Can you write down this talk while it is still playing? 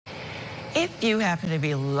If you happen to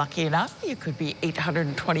be lucky enough, you could be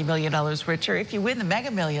 $820 million richer if you win the Mega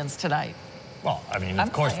Millions tonight. Well, I mean,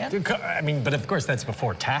 of course, but of course that's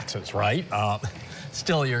before taxes, right?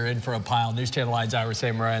 Still, you're in for a pile. News Channel 9's Iris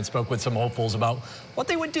Moran spoke with some hopefuls about what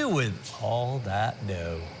they would do with all that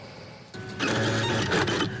dough.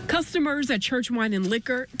 Customers at Church Wine and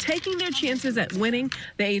Liquor taking their chances at winning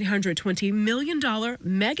the $820 million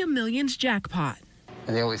Mega Millions jackpot.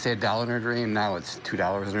 And they always say $1 in a dream. Now it's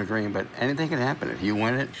 $2 in a dream, but anything can happen if you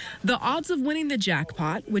win it. The odds of winning the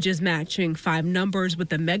jackpot, which is matching 5 numbers with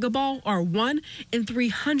the Mega Ball, are 1 in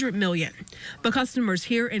 300 million. But customers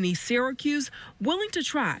here in East Syracuse willing to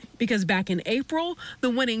try because back in April, the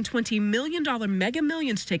winning $20 million Mega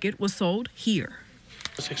Millions ticket was sold here.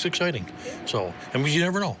 It's exciting. So, and you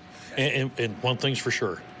never know. And one thing's for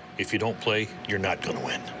sure, if you don't play, you're not going to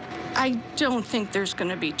win. I don't think there's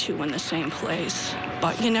going to be 2 in the same place,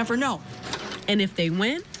 but you never know. And if they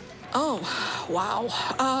win? Oh,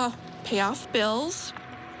 wow. Pay off bills,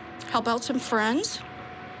 help out some friends,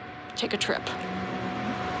 take a trip.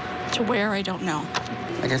 To where, I don't know.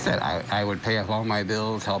 Like I said, I would pay off all my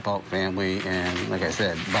bills, help out family, and like I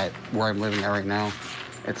said, but where I'm living at right now,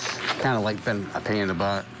 it's kind of like been a pain in the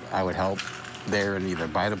butt. I would help there and either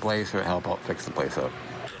buy the place or help out fix the place up.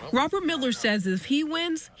 Robert Miller says if he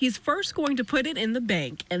wins, he's first going to put it in the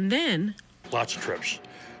bank and then... Lots of trips.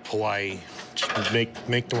 Hawaii, just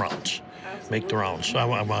make the rounds. Make the rounds.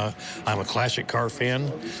 I'm a classic car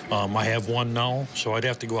fan. I have one now, so I'd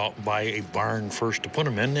have to go out and buy a barn first to put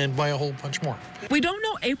them in and buy a whole bunch more. We don't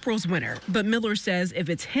know April's winner, but Miller says if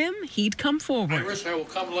it's him, he'd come forward. Iris, I will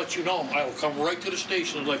come and let you know. I will come right to the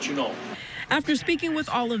station and let you know. After speaking with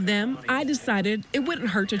all of them, I decided it wouldn't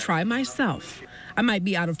hurt to try myself. I might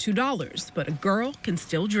be out of $2, but a girl can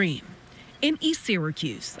still dream. In East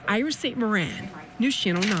Syracuse, Iris Moran, News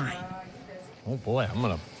Channel 9. Oh boy, I'm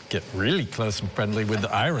gonna get really close and friendly with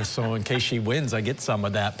Iris, so in case she wins, I get some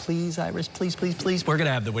of that. Please, Iris, please, please, please. We're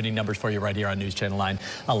gonna have the winning numbers for you right here on News Channel 9,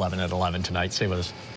 11 at 11 tonight. Stay with us.